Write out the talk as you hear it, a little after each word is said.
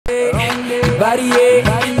body,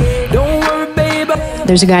 yeah. Don't worry, baby.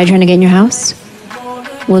 There's a guy trying to get in your house?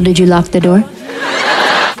 Well, did you lock the door?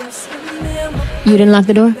 You didn't lock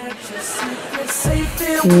the door?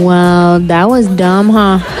 Well, that was dumb,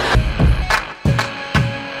 huh?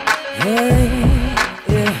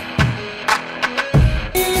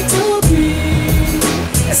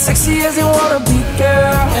 As sexy as you wanna be,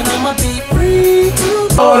 girl, and I'ma be free to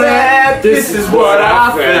oh, that this is what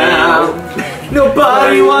I found.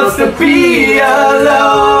 Nobody wants to be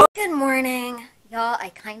alone. Good morning, y'all. I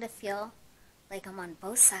kind of feel like I'm on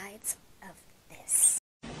both sides of this.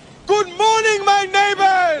 Good morning, my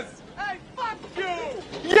neighbors! Hey, fuck you!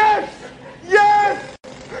 Yes! Yes!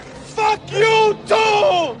 Fuck you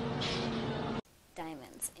too!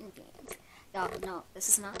 Diamonds and beans. Y'all, no, this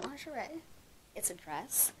is not lingerie. It's a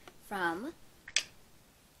dress from...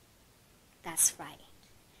 That's right.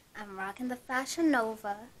 I'm rocking the Fashion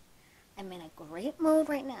Nova. I'm in a great mood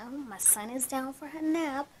right now. My son is down for her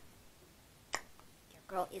nap. Your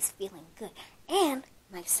girl is feeling good. And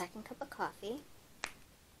my second cup of coffee.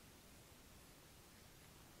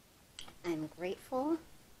 I'm grateful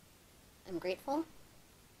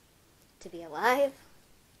to be alive,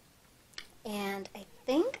 and I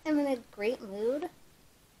think I'm in a great mood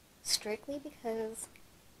strictly because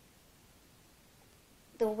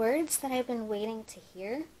the words that I've been waiting to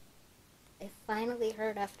hear, I finally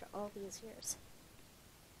heard after all these years.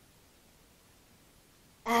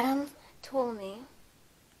 Adam told me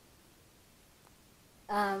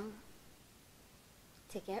to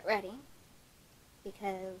get ready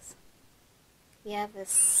because we have this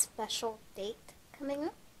special date coming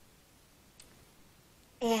up.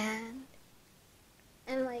 And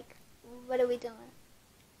I'm like, what are we doing?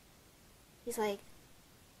 He's like,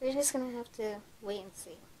 we're just gonna have to wait and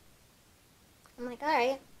see. I'm like,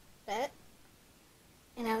 alright, bet.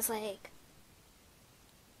 And I was like,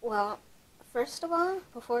 well, first of all,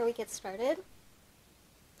 before we get started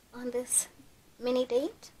on this mini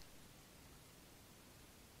date,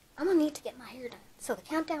 I'm gonna need to get my hair done. So the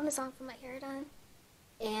countdown is on for my hair done,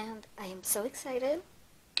 and I am so excited.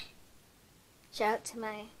 Shout out to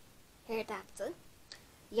my hair doctor.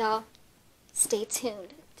 Y'all, stay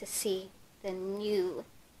tuned to see the new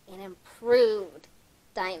and improved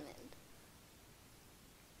Diamond.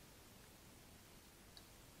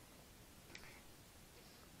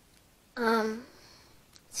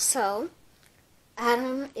 So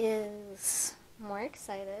Adam is more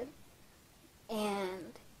excited,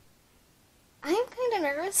 and I'm kind of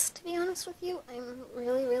nervous, to be honest with you. I'm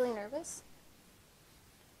really, really nervous.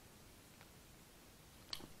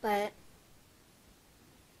 But,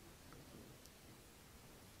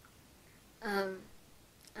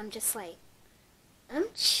 I'm just like, I'm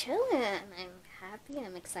chilling. I'm happy,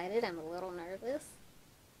 I'm excited, I'm a little nervous.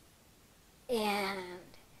 And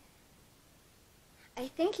I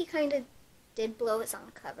think he kind of did blow his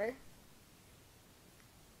own cover.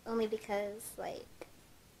 Only because, like,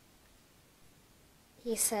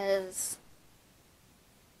 he says,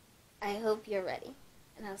 I hope you're ready.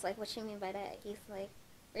 And I was like, what you mean by that? He's like,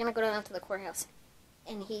 we're gonna go down to the courthouse.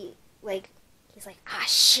 And he's like, ah,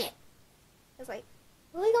 shit. I was like,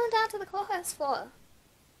 what are we going down to the courthouse for?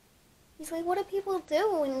 He's like, what do people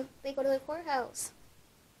do when they go to the courthouse?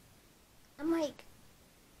 I'm like,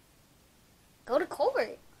 go to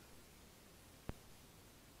court.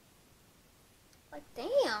 Like,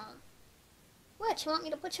 damn. What, you want me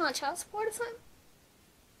to put you on child support or something?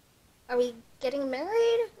 Are we getting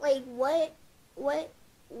married? Like,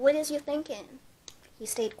 what is you thinking? He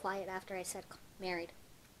stayed quiet after I said married.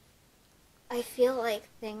 I feel like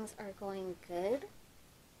things are going good.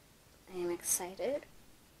 I am excited.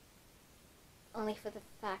 Only for the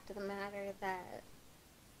fact of the matter that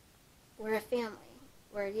we're a family.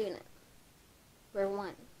 We're a unit. We're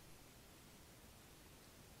one.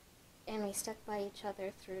 And we stuck by each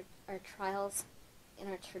other through our trials and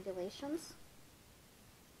our tribulations.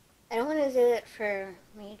 I don't want to do it for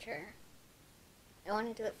Major. I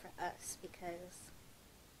want to do it for us because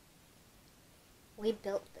we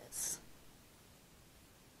built this.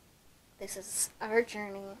 This is our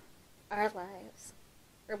journey, our lives.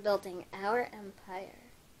 We're building our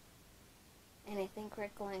empire. And I think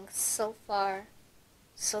we're going so far,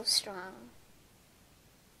 so strong.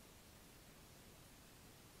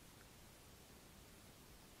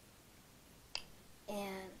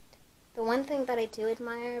 And the one thing that I do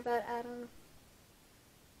admire about Adam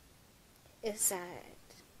is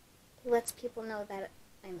that he lets people know that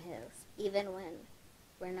I'm his, even when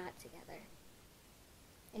we're not together.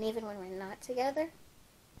 And even when we're not together,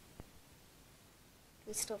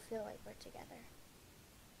 we still feel like we're together.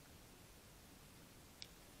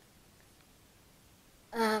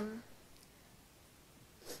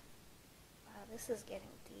 this is getting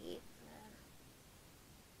deep,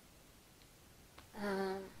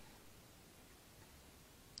 man.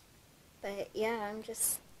 But yeah, I'm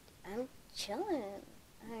chilling.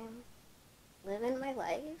 I'm living my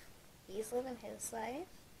life. He's living his life.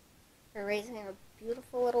 We're raising a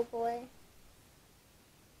beautiful little boy.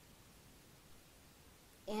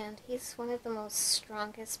 And he's one of the most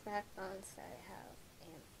strongest backbones that I have,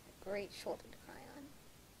 and a great shoulder to cry on.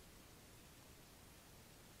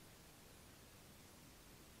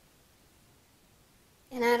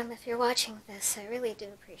 And Adam, if you're watching this, I really do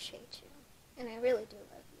appreciate you. And I really do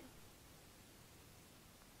love you.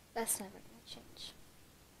 That's never going to change.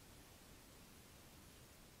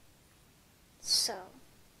 So,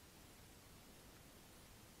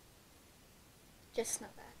 just know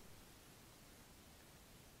that.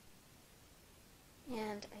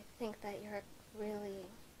 And I think that you're a really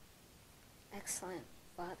excellent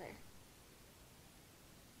father.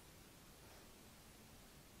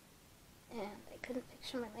 And I couldn't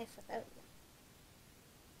picture my life without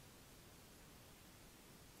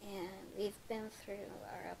you. And we've been through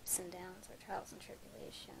our ups and downs, our trials and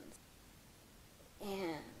tribulations.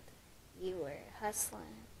 And you were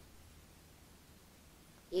hustling.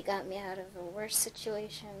 You got me out of the worst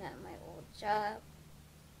situation at my old job.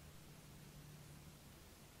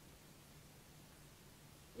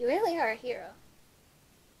 You really are a hero.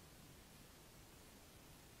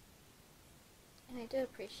 And I do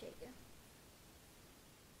appreciate you.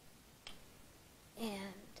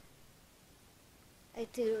 And I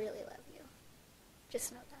do really love you.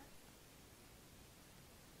 Just know that.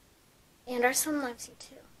 And our son loves you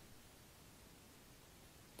too.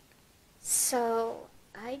 So,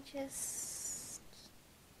 I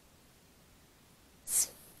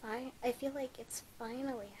feel like it's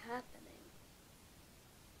finally happening.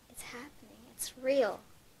 It's happening. It's real.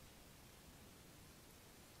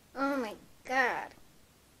 Oh my God.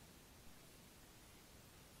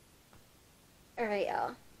 Alright,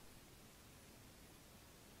 y'all.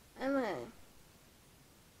 I'm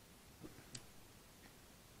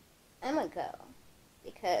gonna go.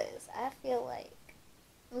 Because I feel like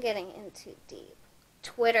I'm getting in too deep.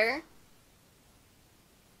 Twitter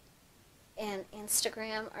and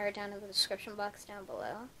Instagram are down in the description box down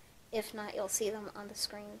below. If not, you'll see them on the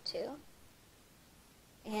screen too.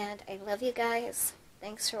 And I love you guys.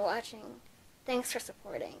 Thanks for watching. Thanks for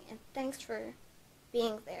supporting. And thanks for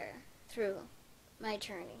being there through my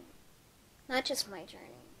journey. Not just my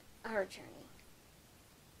journey, our journey.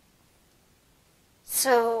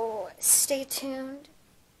 So, stay tuned.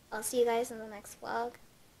 I'll see you guys in the next vlog.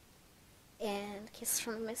 And kisses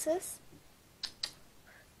from the missus.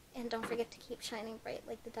 And don't forget to keep shining bright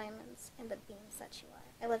like the diamonds and the beams that you are.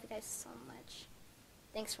 I love you guys so much.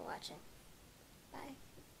 Thanks for watching. Bye.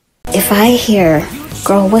 If I hear,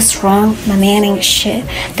 girl, what's wrong? My man ain't shit.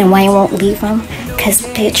 Then why you won't leave him? Cause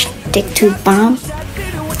bitch, dick too bomb.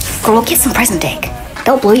 Girl, get some present dick.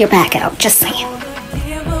 They'll blow your back out. Just saying.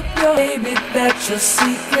 Baby, that's your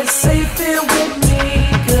secret. Safe here with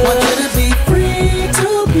me.